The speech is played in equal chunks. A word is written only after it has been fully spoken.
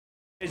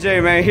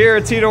AJ, man,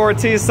 here Tito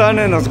Ortiz, son,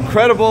 and an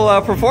incredible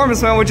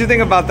performance, man. What'd you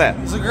think about that?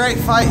 It was a great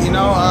fight, you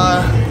know.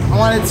 I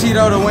wanted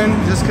Tito to win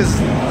just because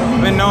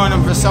I've been knowing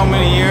him for so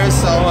many years.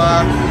 So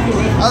I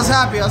was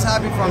happy. I was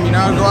happy for him, you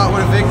know, to go out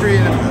with a victory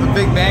and a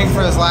big bang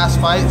for his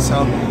last fight.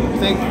 So I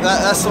think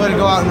that's the way to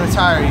go out and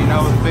retire, you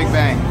know, with a big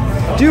bang.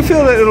 Do you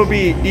feel that it'll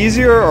be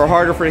easier or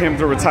harder for him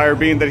to retire,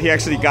 being that he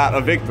actually got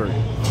a victory?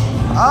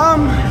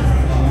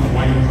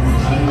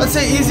 I'd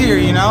say easier,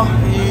 you know.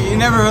 You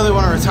never really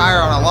want to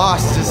retire on a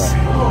loss. Just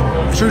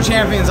true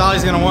champion's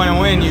always going to want to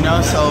win, you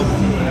know. So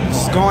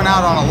just going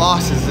out on a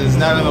loss is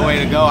never the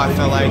way to go. I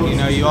feel like, you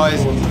know, you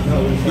always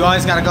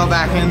got to go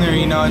back in there,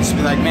 you know, and just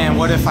be like, man,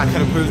 what if I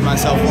could have proved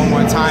myself one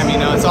more time, you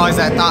know. It's always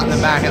that thought in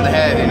the back of the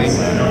head, and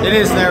it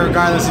is there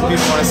regardless if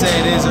people want to say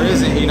it is or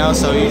isn't, you know.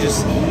 So you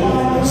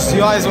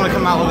always want to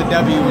come out with a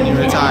W when you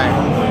retire.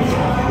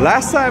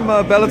 Last time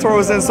Bellator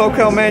was in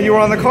SoCal, man, you were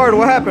on the card.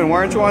 What happened? Why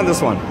aren't you on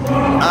this one?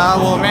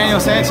 Well, Emmanuel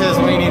Sanchez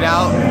weaned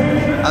out.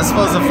 I was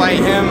supposed to fight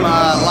him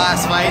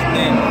last fight, and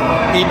then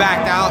he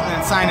backed out and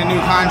then signed a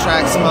new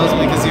contract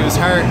supposedly because he was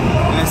hurt,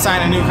 and then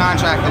signed a new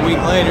contract a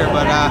week later.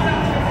 But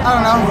I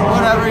don't know,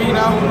 whatever, you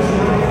know.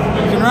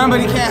 He can run,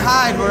 but he can't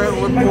hide. We're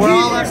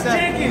all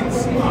upset.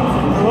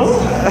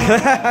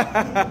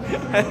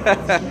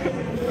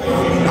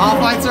 All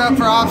fights are up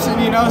for option,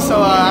 you know, so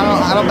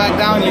I don't back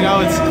down, you know.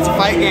 It's a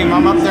fight game.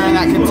 I'm up there in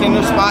that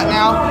contender spot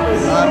now.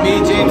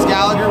 Me, James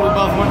Gallagher, we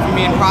both went from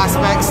being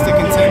prospects to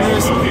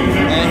contenders,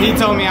 and he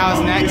told me I was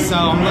next, so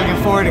I'm looking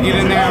forward to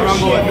getting in there and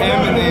rumble with him,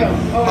 and then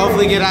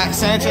hopefully get at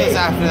Sanchez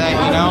after that,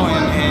 you know,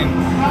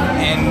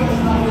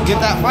 and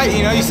get that fight.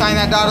 You know, you sign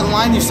that dotted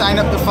line, you sign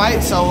up the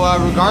fight, so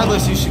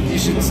regardless, you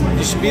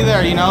should be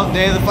there, you know.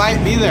 Day of the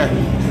fight, be there.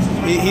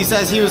 He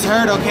says he was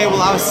hurt. Okay,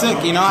 well, I was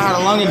sick. You know, I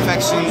had a lung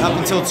infection up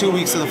until 2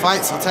 weeks of the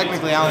fight, so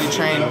technically I only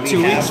trained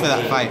 2 weeks for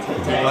that fight.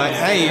 But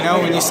hey, you know,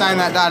 when you sign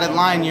that dotted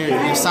line,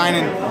 you're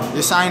signing.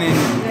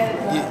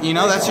 You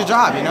know, that's your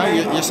job. You know,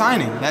 you're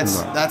signing.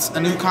 That's a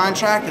new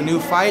contract, a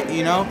new fight.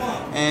 You know,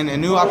 and a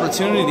new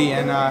opportunity.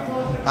 And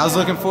I was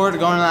looking forward to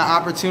going to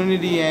that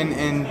opportunity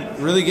and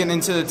really getting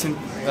into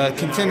the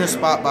contender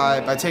spot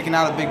by taking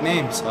out a big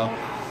name. So.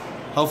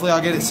 Hopefully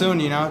I'll get it soon,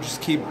 you know.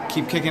 Just keep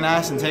kicking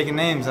ass and taking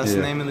names. That's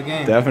the name of the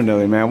game.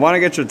 Definitely, man. I want to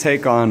get your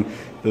take on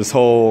this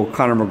whole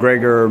Conor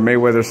McGregor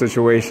Mayweather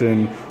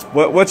situation.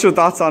 What's your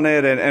thoughts on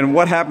it, and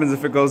what happens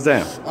if it goes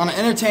down? On the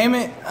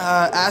entertainment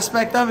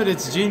aspect of it,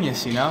 it's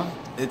genius, you know.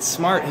 It's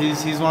smart.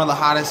 He's one of the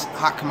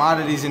hot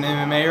commodities in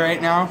MMA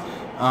right now.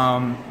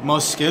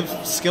 Most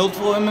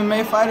skillful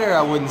MMA fighter,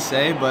 I wouldn't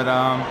say, but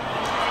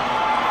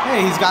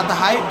hey, he's got the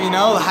hype, you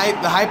know.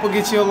 The hype will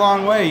get you a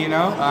long way, you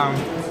know.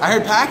 I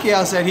heard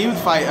Pacquiao said he would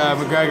fight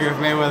McGregor if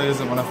Mayweather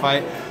doesn't want to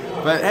fight.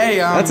 But hey,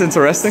 that's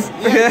interesting.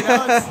 Yeah, you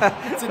know,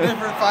 it's a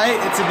different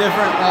fight. It's a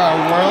different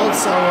world.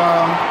 So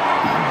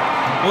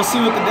we'll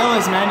see what the deal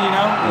is, man. You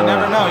know, you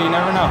never know. You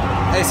never know.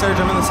 Hey, Serge,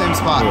 I'm in the same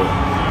spot.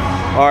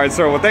 All right,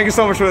 sir. Well, thank you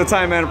so much for the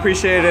time, man.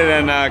 Appreciate it,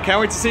 and can't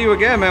wait to see you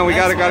again, man. We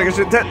gotta get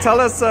you. Tell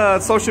us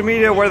social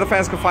media, where the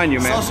fans can find you,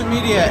 man. Social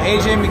media,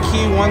 AJ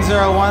McKee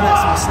 101.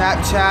 That's my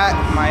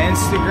Snapchat, my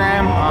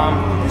Instagram.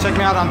 Check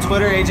me out on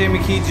Twitter, AJ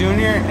McKee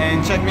Jr.,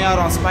 and check me out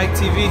on Spike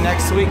TV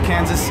next week,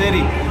 Kansas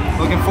City.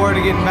 Looking forward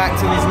to getting back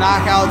to these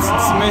knockouts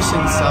and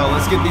submissions. So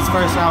let's get these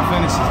first round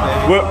finishes,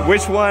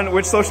 baby.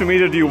 Which social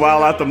media do you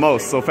wow out the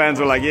most? So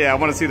fans are like, yeah, I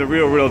want to see the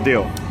real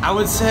deal. I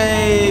would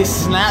say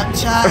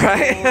Snapchat.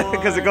 Right?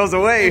 Because it goes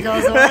away. It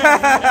goes away.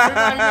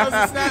 Everybody knows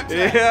the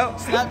Snapchat. Yeah.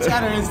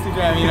 Snapchat or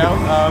Instagram, you know.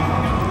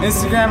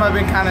 Instagram, I've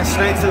been kind of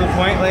straight to the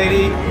point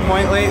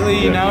lately,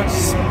 you know.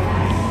 Just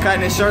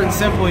cutting it short and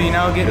simple, you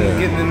know.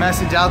 Getting the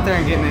message out there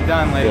and getting it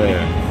done lately.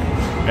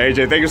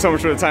 AJ, thank you so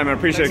much for the time, man. I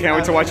appreciate it. Can't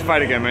wait to watch you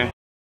fight again, man.